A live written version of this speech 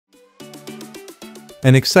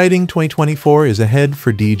An exciting 2024 is ahead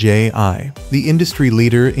for DJI, the industry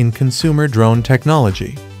leader in consumer drone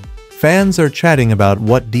technology. Fans are chatting about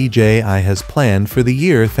what DJI has planned for the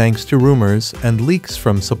year thanks to rumors and leaks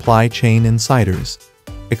from supply chain insiders.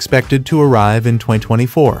 Expected to arrive in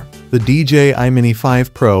 2024, the DJI Mini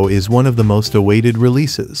 5 Pro is one of the most awaited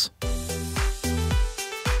releases.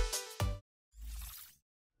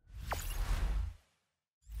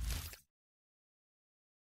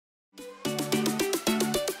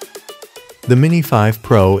 The Mini 5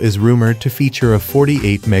 Pro is rumored to feature a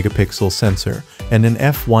 48-megapixel sensor and an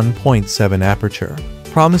f1.7 aperture,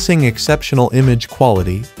 promising exceptional image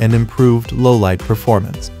quality and improved low-light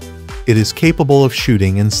performance. It is capable of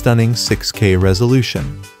shooting in stunning 6K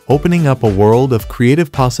resolution, opening up a world of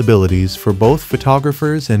creative possibilities for both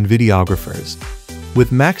photographers and videographers.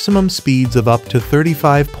 With maximum speeds of up to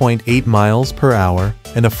 35.8 miles per hour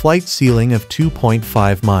and a flight ceiling of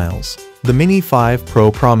 2.5 miles, the Mini 5 Pro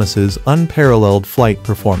promises unparalleled flight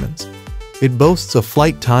performance. It boasts a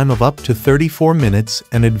flight time of up to 34 minutes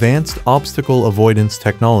and advanced obstacle avoidance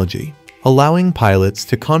technology, allowing pilots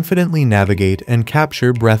to confidently navigate and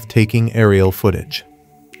capture breathtaking aerial footage.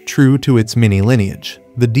 True to its Mini lineage,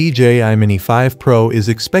 the DJI Mini 5 Pro is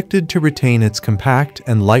expected to retain its compact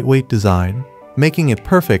and lightweight design, making it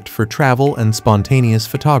perfect for travel and spontaneous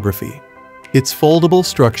photography. Its foldable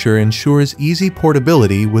structure ensures easy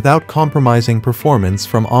portability without compromising performance,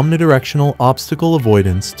 from omnidirectional obstacle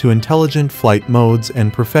avoidance to intelligent flight modes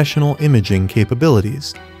and professional imaging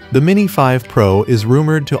capabilities. The Mini 5 Pro is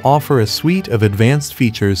rumored to offer a suite of advanced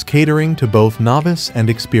features catering to both novice and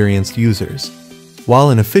experienced users.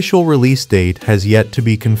 While an official release date has yet to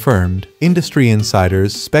be confirmed, industry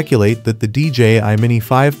insiders speculate that the DJI Mini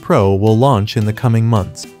 5 Pro will launch in the coming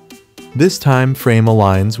months. This time frame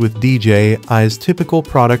aligns with DJI's typical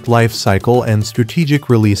product life cycle and strategic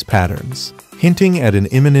release patterns, hinting at an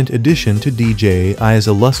imminent addition to DJI's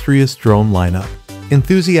illustrious drone lineup.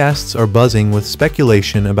 Enthusiasts are buzzing with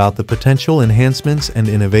speculation about the potential enhancements and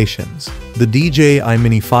innovations the DJI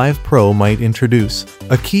Mini 5 Pro might introduce.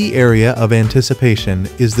 A key area of anticipation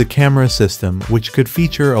is the camera system, which could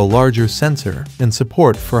feature a larger sensor and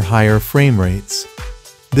support for higher frame rates.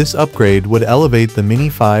 This upgrade would elevate the Mini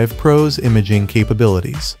 5 Pro's imaging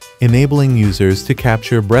capabilities, enabling users to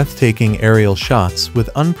capture breathtaking aerial shots with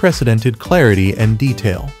unprecedented clarity and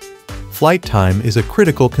detail. Flight time is a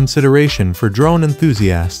critical consideration for drone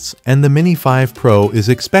enthusiasts, and the Mini 5 Pro is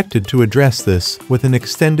expected to address this with an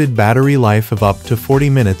extended battery life of up to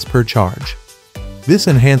 40 minutes per charge. This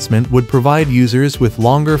enhancement would provide users with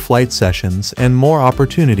longer flight sessions and more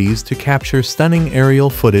opportunities to capture stunning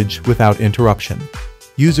aerial footage without interruption.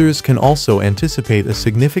 Users can also anticipate a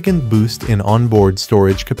significant boost in onboard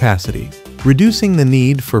storage capacity, reducing the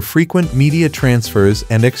need for frequent media transfers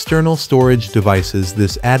and external storage devices.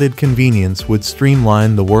 This added convenience would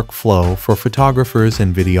streamline the workflow for photographers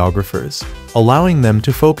and videographers, allowing them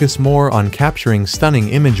to focus more on capturing stunning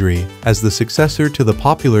imagery. As the successor to the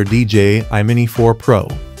popular DJI Mini 4 Pro,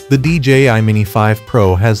 the DJI Mini 5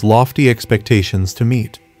 Pro has lofty expectations to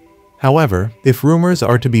meet. However, if rumors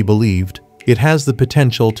are to be believed, it has the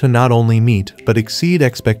potential to not only meet but exceed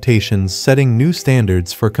expectations, setting new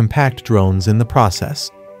standards for compact drones in the process.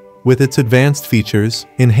 With its advanced features,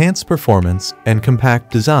 enhanced performance, and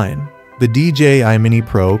compact design, the DJI Mini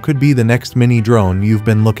Pro could be the next mini drone you've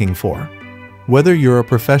been looking for. Whether you're a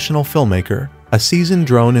professional filmmaker, a seasoned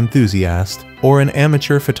drone enthusiast, or an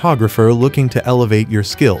amateur photographer looking to elevate your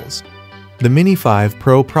skills, the Mini 5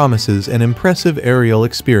 Pro promises an impressive aerial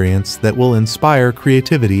experience that will inspire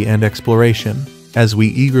creativity and exploration. As we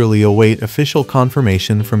eagerly await official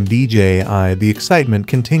confirmation from DJI, the excitement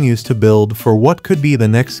continues to build for what could be the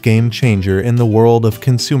next game changer in the world of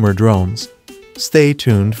consumer drones. Stay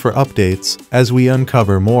tuned for updates as we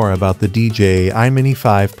uncover more about the DJI Mini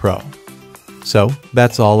 5 Pro. So,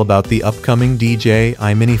 that's all about the upcoming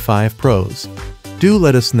DJI Mini 5 Pros. Do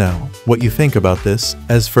let us know what you think about this.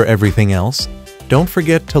 As for everything else, don't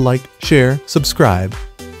forget to like, share, subscribe,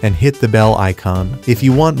 and hit the bell icon if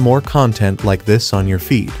you want more content like this on your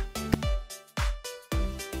feed.